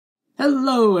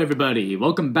Hello everybody,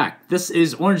 welcome back. This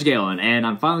is Orange Galen, and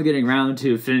I'm finally getting around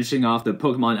to finishing off the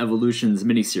Pokemon Evolutions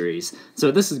miniseries. So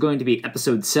this is going to be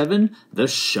episode 7, The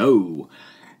Show.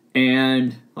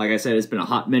 And like I said, it's been a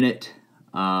hot minute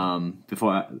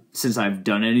since I've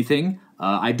done anything.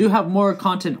 I do have more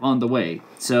content on the way,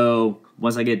 so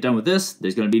once I get done with this,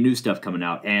 there's going to be new stuff coming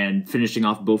out, and finishing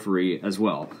off Bofuri as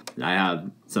well. I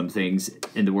have some things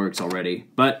in the works already,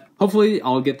 but hopefully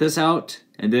I'll get this out,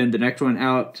 and then the next one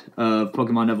out of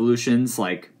Pokemon Evolutions,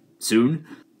 like, soon.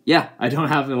 Yeah, I don't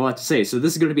have a lot to say, so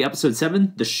this is going to be episode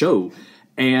 7, The Show,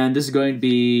 and this is going to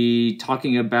be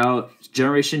talking about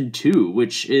Generation 2,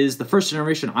 which is the first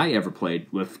generation I ever played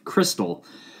with Crystal.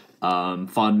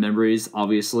 Fond memories,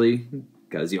 obviously,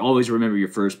 because you always remember your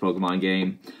first Pokemon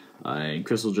game. And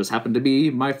Crystal just happened to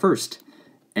be my first.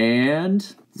 And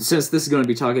since this is going to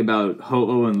be talking about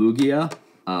Ho-Oh and Lugia,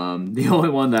 the only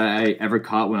one that I ever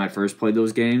caught when I first played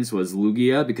those games was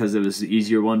Lugia, because it was the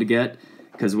easier one to get.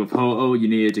 Because with Ho-Oh, you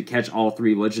needed to catch all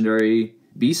 3 legendary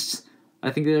beasts,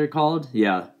 I think they're called.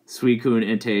 Yeah, Suicune,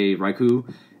 Entei,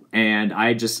 Raikou. And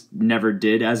I just never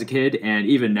did as a kid, and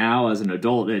even now as an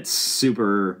adult, it's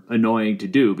super annoying to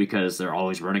do because they're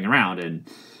always running around, and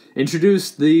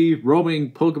introduced the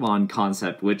roaming Pokemon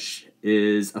concept, which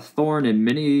is a thorn in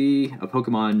many a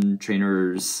Pokemon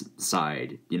trainer's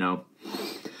side, you know?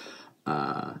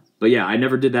 But yeah, I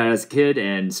never did that as a kid,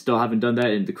 and still haven't done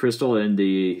that in the Crystal and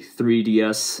the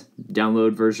 3DS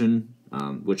download version,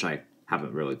 which I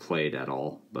haven't really played at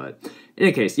all. But in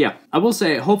any case, yeah, I will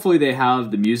say hopefully they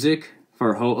have the music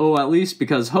for Ho-Oh at least,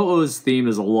 because Ho-Oh's theme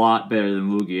is a lot better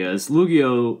than Lugia's.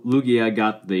 Lugia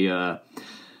got the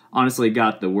honestly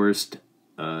got the worst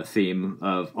theme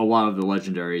of a lot of the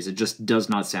legendaries. It just does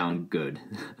not sound good.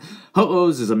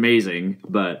 Ho-Oh's is amazing,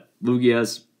 but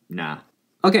Lugia's, nah.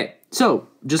 Okay, so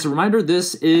just a reminder,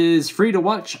 this is free to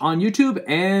watch on YouTube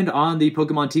and on the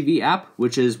Pokemon TV app,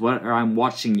 which is what I'm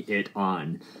watching it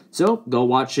on. So go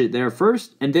watch it there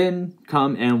first, and then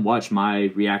come and watch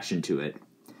my reaction to it.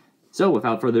 So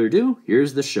without further ado,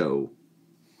 here's the show.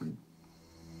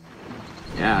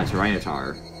 Yeah,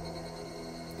 Tyranitar.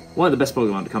 One of the best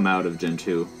Pokemon to come out of Gen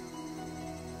 2.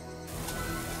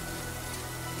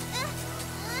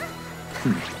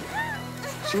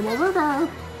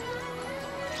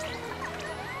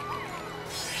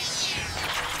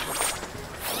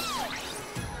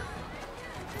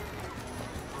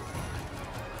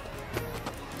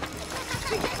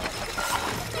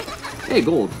 Hey,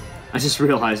 gold. I just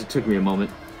realized it took me a moment.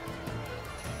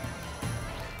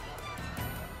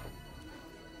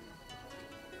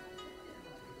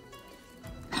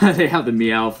 They have the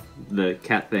Meowth, the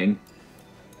cat thing.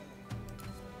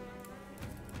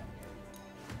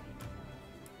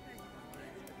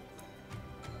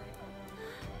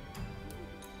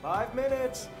 Five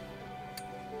minutes.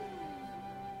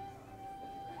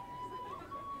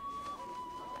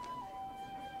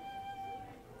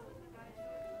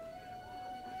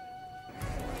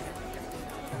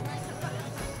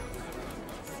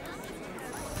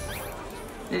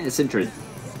 Yeah, it's interesting.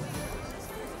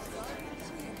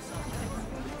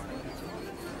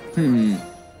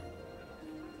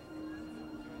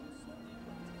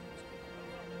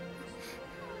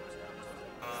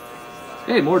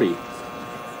 Hey, Morty.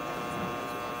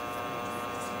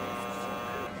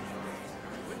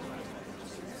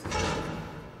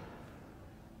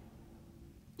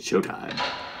 Showtime.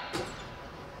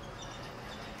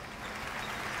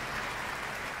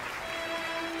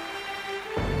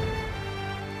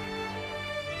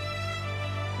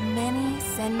 Many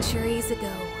centuries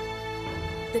ago,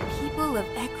 the people of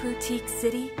Ecruteak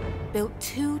City built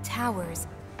 2 towers,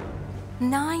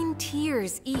 9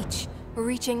 tiers each,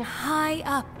 reaching high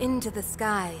up into the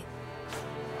sky.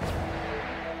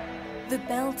 The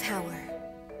Bell Tower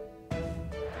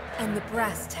and the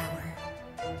Brass Tower.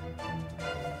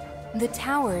 The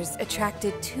towers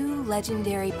attracted 2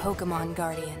 legendary Pokemon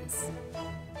guardians.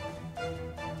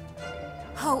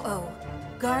 Ho-Oh,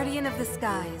 Guardian of the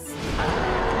Skies.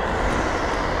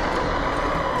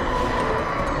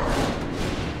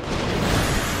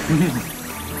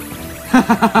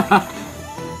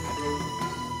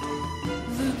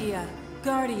 Lugia,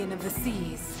 Guardian of the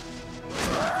Seas.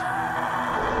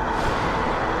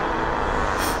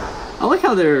 I like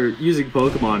how they're using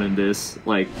Pokemon in this,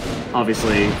 like,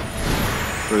 obviously,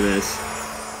 for this,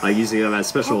 like using them as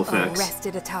special effects.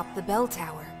 Rested atop the Bell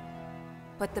Tower,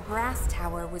 but the Brass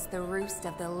Tower was the roost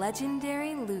of the legendary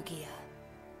Lugia.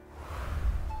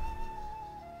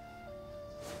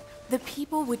 The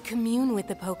people would commune with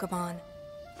the Pokemon,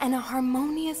 and a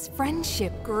harmonious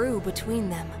friendship grew between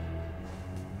them.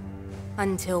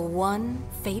 Until one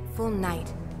fateful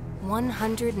night,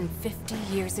 150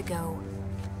 years ago,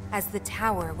 as the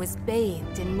tower was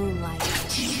bathed in moonlight.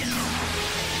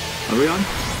 Are we on?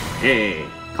 Hey,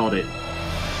 called it.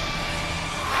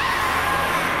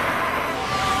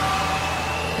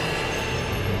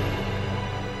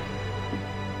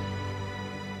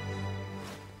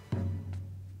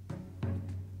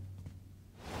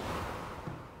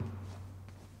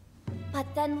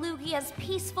 But then Lugia's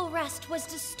peaceful rest was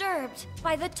disturbed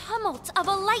by the tumult of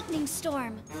a lightning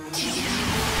storm.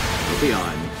 We'll be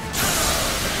on.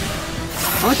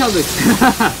 I like how the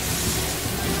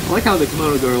I like how the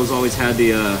Kimono Girls always had the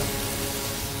yeah,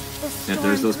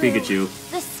 there's those grew. Pikachu.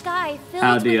 The sky filled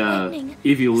Had the with lightning.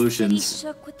 evolutions. The city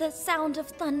shook with the sound of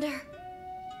thunder,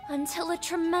 until a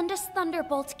tremendous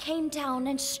thunderbolt came down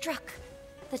and struck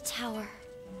the tower.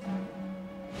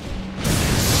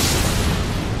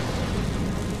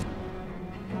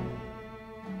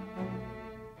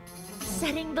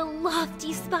 Setting the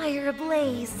lofty spire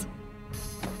ablaze.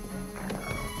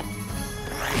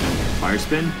 Fire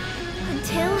spin?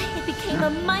 Until it became a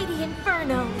mighty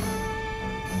inferno.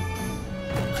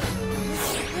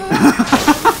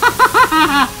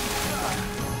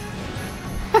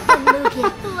 Then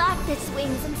Lugia flapped its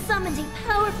wings and summoned a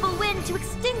powerful wind to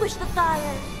extinguish the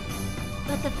fire.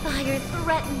 But the fire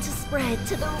threatened to spread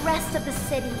to the rest of the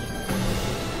city.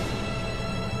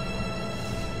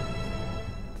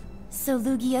 So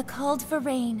Lugia called for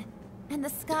rain, and the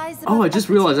skies above Oh, I just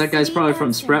realized that guy's City probably from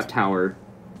answered. Sprap Tower.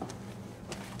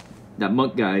 That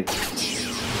monk guy. The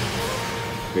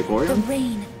Vaporeon?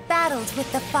 rain battled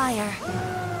with the fire,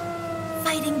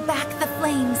 fighting back the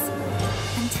flames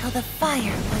until the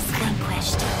fire was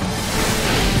vanquished.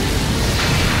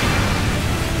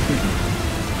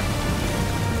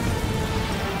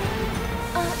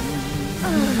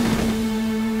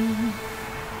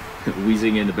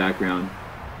 Wheezing in the background.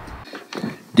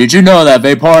 Did you know that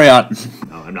Vaporeon?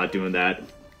 No, I'm not doing that.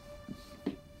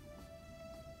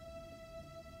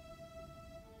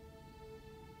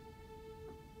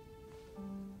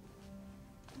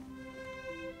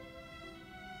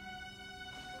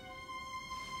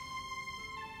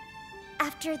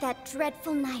 After that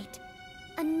dreadful night,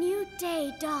 a new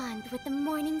day dawned with the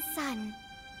morning sun.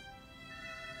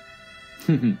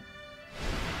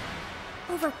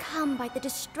 Overcome by the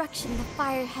destruction the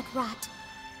fire had wrought,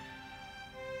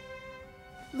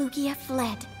 Lugia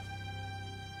fled.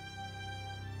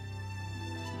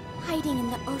 Hiding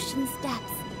in the ocean's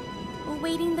depths,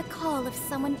 awaiting the call of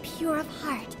someone pure of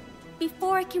heart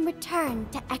before it can return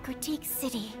to Ecruteak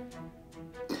City.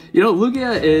 You know,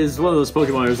 Lugia is one of those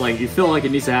Pokemon where it's like, you feel like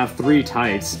it needs to have 3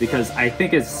 types, because I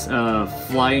think it's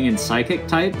Flying and Psychic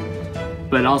type,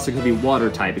 but it also could be Water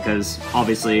type, because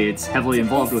obviously it's heavily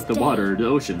involved with the water, the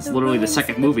oceans. Literally the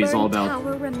second movie is all about...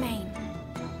 Tower remain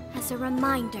as a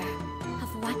reminder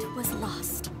of what was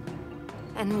lost.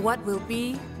 And what will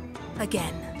be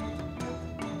again.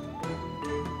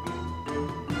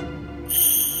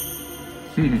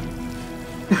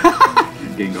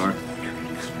 Gengar.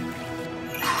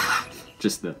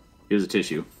 Just the... here's a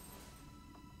tissue.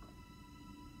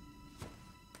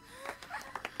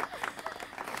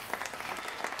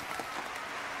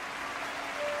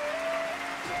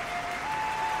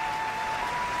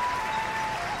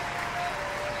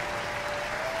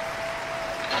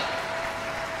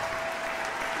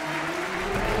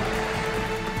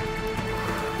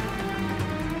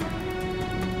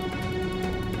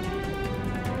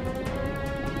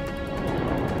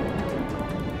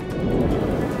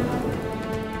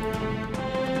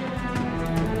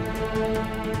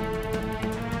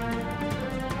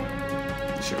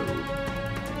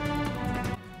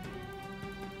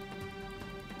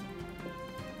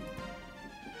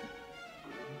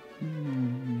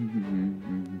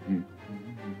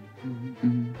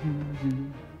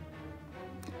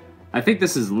 I think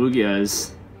this is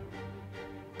Lugia's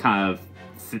kind of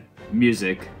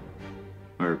music,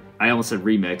 or I almost said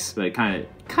remix, but it kind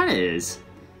of is.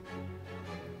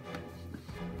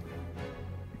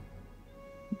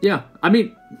 Yeah, I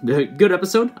mean, good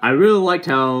episode. I really liked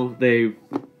how they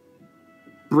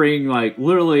bring, like,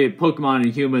 literally Pokemon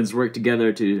and humans work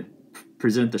together to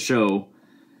present the show.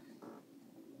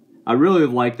 I really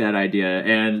like that idea,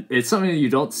 and it's something that you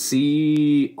don't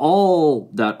see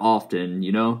all that often,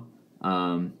 you know?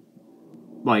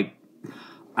 Like,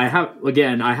 I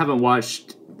haven't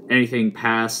watched anything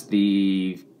past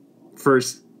the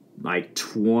first, like,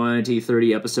 20,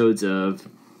 30 episodes of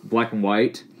Black and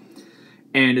White,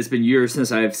 and it's been years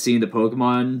since I've seen the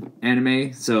Pokemon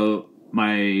anime, so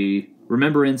my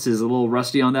remembrance is a little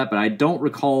rusty on that, but I don't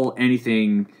recall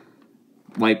anything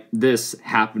like this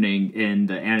happening in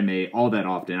the anime all that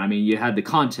often. I mean, you had the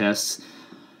contests,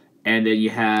 and then you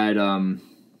had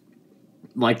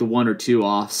like the 1 or 2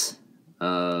 offs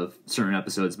of certain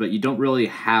episodes, but you don't really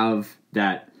have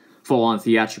that full-on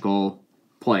theatrical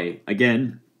play.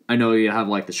 Again, I know you have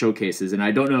like the showcases, and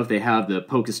I don't know if they have the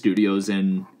Poke Studios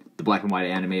in the black and white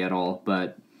anime at all,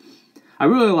 but I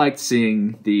really liked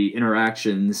seeing the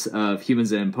interactions of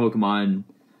humans and Pokemon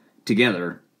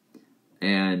together.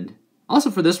 And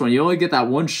also for this one, you only get that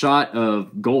one shot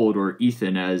of Gold, or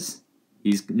Ethan as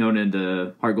he's known in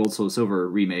the Heart Gold Soul Silver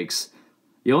remakes.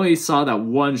 You only saw that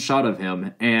one shot of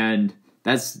him, and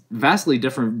that's vastly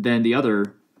different than the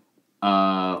other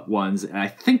ones. And I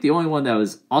think the only one that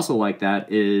was also like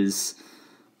that is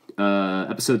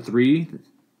episode 3,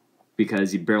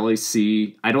 because you barely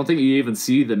see... I don't think you even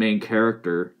see the main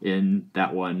character in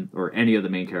that one, or any of the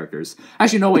main characters.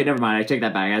 Actually, no, wait, never mind. I take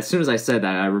that back. As soon as I said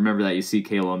that, I remember that you see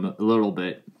Caleb a little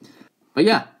bit. But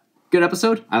yeah, good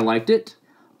episode. I liked it.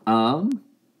 So,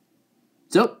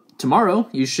 tomorrow,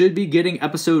 you should be getting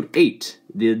episode 8,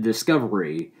 The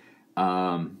Discovery.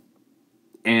 And,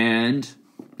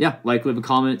 yeah, like, leave a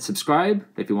comment, subscribe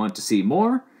if you want to see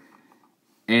more.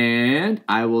 And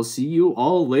I will see you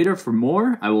all later for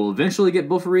more. I will eventually get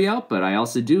Bofuri out, but I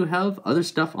also do have other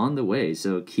stuff on the way,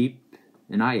 so keep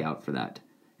an eye out for that.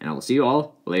 And I will see you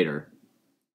all later.